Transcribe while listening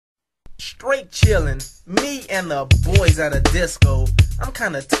straight chillin', me and the boys at a disco. I'm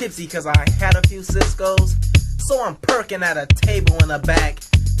kinda tipsy cause I had a few Cisco's, so I'm perking at a table in the back.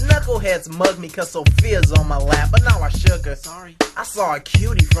 Knuckleheads mugged me cause Sophia's on my lap, but now I shook her. Sorry. I saw a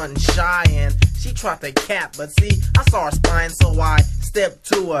cutie frontin' shy and she tried to cap, but see, I saw her spine, so I stepped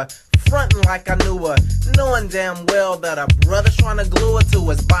to her, frontin' like I knew her, knowing damn well that her brother's trying to glue her to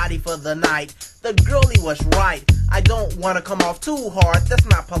his body for the night. The girlie was right. I don't want to come off too hard. That's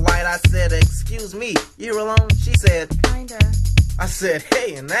not polite. I said, excuse me, you're alone? She said, kinda. I said,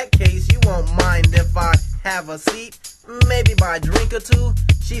 hey, in that case, you won't mind if I have a seat? Maybe buy a drink or two?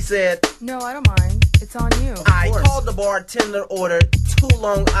 She said, no, I don't mind. It's on you. I called the bartender, ordered 2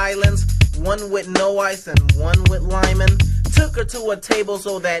 Long Islands, 1 with no ice and 1 with lime. Took her to a table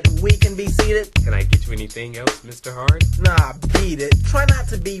so that we can be seated. Can I get you anything else, Mr. Hard? Nah, beat it. Try not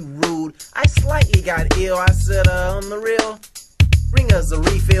to be rude. I slightly got ill. I said, on the real, bring us a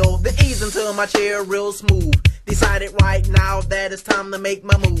refill. Then ease into my chair real smooth. Decided right now that it's time to make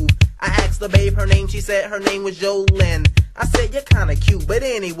my move. I asked the babe her name. She said her name was Jolene. I said, you're kinda cute, but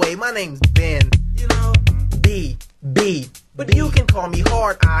anyway, my name's Ben. You know, B. But you can call me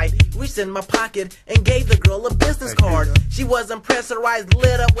Hard-Eyed. Reached in my pocket and gave the girl a business card. She was impressed, her eyes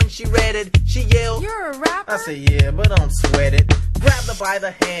lit up when she read it. She yelled, you're a rapper? I said, yeah, but don't sweat it. Grabbed her by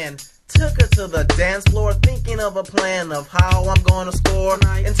the hand, took her to the dance floor, thinking of a plan of how I'm gonna score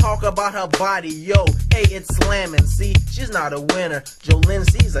and talk about her body. Yo, hey, it's slamming. See, she's not a winner. Jolene,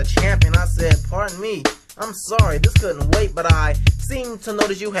 she's a champion. I said, pardon me, I'm sorry, this couldn't wait, but I seem to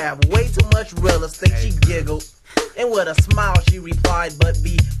notice you have way too much real estate. She giggled, and with a smile she replied, but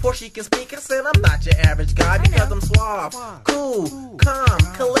before she can speak, I said, I'm not your average guy because I'm suave, cool, calm,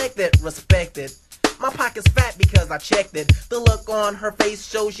 collected, respected. My pocket's fat because I checked it. The look on her face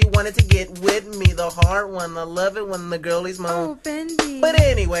shows she wanted to get with me. The hard one, I love it when the girlies moan. Oh, Bendy. But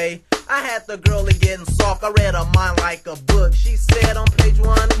anyway, I had the girlie getting soft. I read her mind like a book. She said on page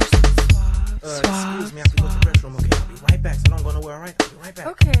 1, excuse me, I have to go to the restroom. Okay, I'll be right back, so don't go nowhere, alright? I'll be right back.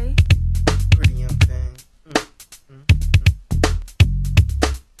 Okay. Pretty young thing.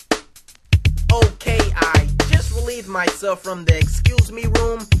 Okay, I just relieved myself from the excuse me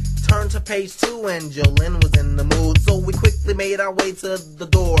room. Turned to page 2 and Jolene was in the mood, so we quickly made our way to the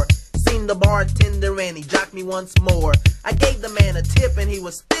door. Seen the bartender and he jocked me once more. I gave the man a tip and he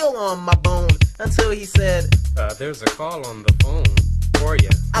was still on my bone until he said, there's a call on the phone for you.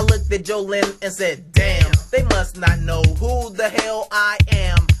 I looked at Jolene and said, damn, they must not know who the hell I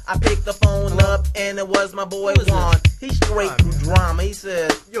am. I picked the phone up and it was my boy Juan. He straight through drama. He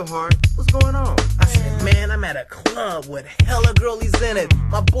said, yo, Hard, what's going on? I said, man, I'm at a club with hella girlies in it.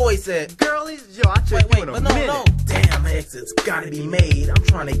 My boy said, girlies? Yo, I'll check you in a minute. No. Damn, exit's gotta be made. I'm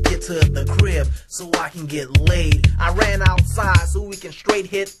trying to get to the crib so I can get laid. I ran outside so we can straight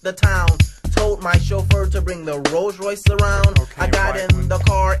hit the town. Told my chauffeur to bring the Rolls Royce around. I got in the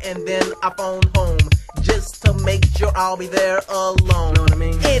car and then I phoned home just to make sure I'll be there alone. Know what I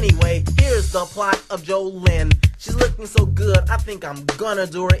mean? Anyway, here's the plot of Jolene. She's looking so good, I think I'm gonna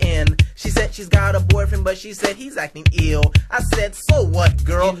do her in. She said she's got a boyfriend, but she said he's acting ill. I said, so what,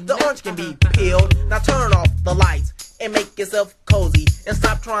 girl? The orange can be peeled. Now turn off the lights and make yourself cozy and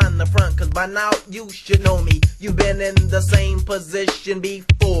stop trying to front, cause by now you should know me. You've been in the same position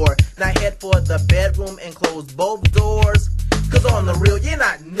before. Now head for the bedroom and close both doors, cause on the real, you're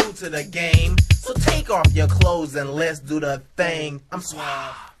not new to the game. So take off your clothes and let's do the thing. I'm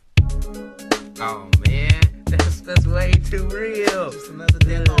suave. Oh man, that's way too real. It's another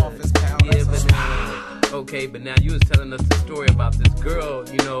day in the office, pal. Yeah, but okay, but now you was telling us the story about this girl,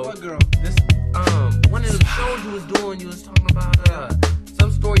 you know. What girl? This one of the shows you was doing, you was talking about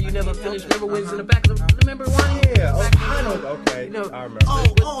some story you never finished. Remember when it was in the back of the, remember one? Yeah, I know, okay, You know, I remember.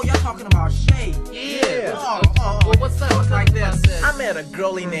 Oh, y'all talking about Shay? Yeah. Well, what's up? Like this. I met a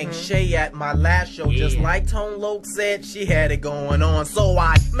girlie named Shay at my last show, just like Tone Loc said, she had it going on. So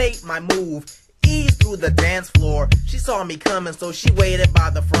I made my move, eased through the dance floor. She saw me coming, so she waited by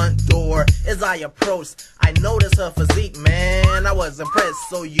the front door. As I approached, I noticed her physique, man. I was impressed,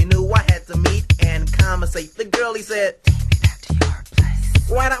 so you knew I had to meet and conversate. The girlie said, take me back to your place.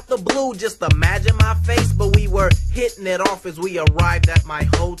 Right out the blue, just imagine my face. But we were hitting it off as we arrived at my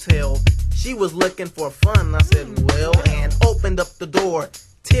hotel. She was looking for fun, I said, well, and opened up the door.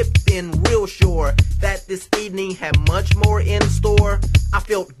 Tipped in real sure that this evening had much more in store. I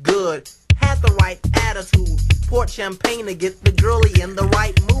felt good, had the right attitude, poured champagne to get the girlie in the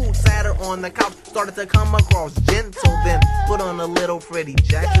right mood. Sat her on the couch, started to come across gentle, then put on a little Freddie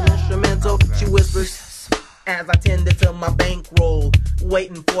Jackson instrumental. She whispered as I tended to my bankroll,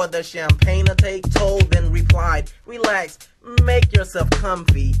 waiting for the champagne to take toll, then replied, relax, make yourself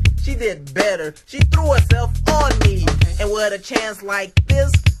comfy, she did better. She threw herself on me. And with a chance like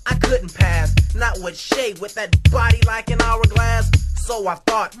this, I couldn't pass. Not with Shay, with that body like an hourglass. So I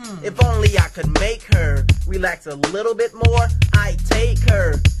thought, if only I could make her relax a little bit more, I'd take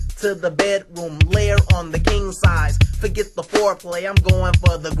her to the bedroom, layer on the king size. Forget the foreplay, I'm going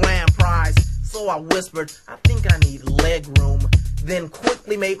for the grand prize. So I whispered, I think I need leg room. Then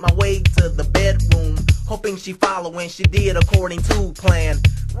quickly made my way to the bedroom, hoping she followed when she did according to plan.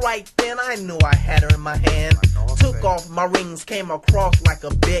 Right then I knew I had her in my hand. Took off my rings, came across like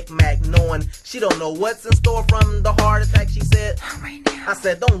a Big Mac, knowing she don't know what's in store from the heart attack, she said. I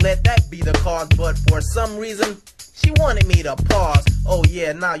said, don't let that be the cause, but for some reason, she wanted me to pause. Oh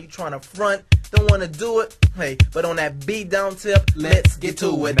yeah, now you tryna front, don't wanna do it? Hey, but on that beat down tip, let's get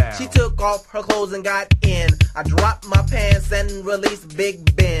to it. She took off her clothes and got in. I dropped my pants and released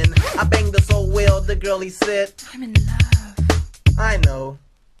Big Ben. I banged her so well, the girlie said, I'm in love. I know,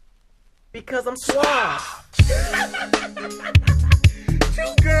 because I'm suave.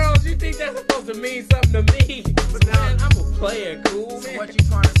 Two girls, you think that's supposed to mean something to me? But man, I'm a player, cool, man. So what you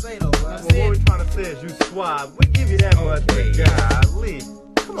trying to say though, bro? Well, what we're trying to say is you suave. We give you that much, Okay. golly.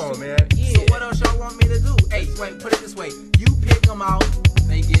 Come on, man. Yeah. So what else y'all want me to do? Hey, wait, put it this way. You pick them out,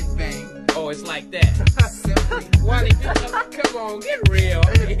 they get banged. Oh, it's like that. Simply. Wally, come on, get real.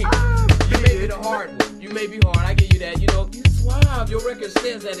 I mean, you may be the hard one. You may be hard. I give you that. You know, you suave. Your record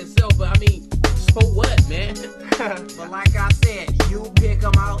says that itself, but I mean, so what, man? But like I said, you pick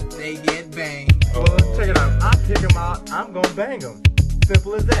them out, they get banged. Well, check it out. I pick him out, I'm gonna bang him.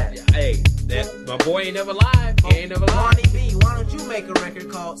 Simple as that. Yeah, hey, that my boy ain't never lied. He ain't never lied. Barney B, why don't you make a record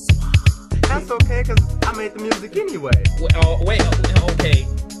called Suave? That's okay, cause I made the music anyway. Okay.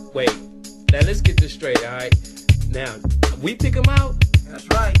 Wait. Now let's get this straight, all right? Now we pick them out, That's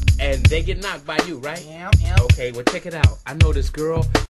right. and they get knocked by you, right? Yeah, yeah. Okay. Well, check it out. I know this girl.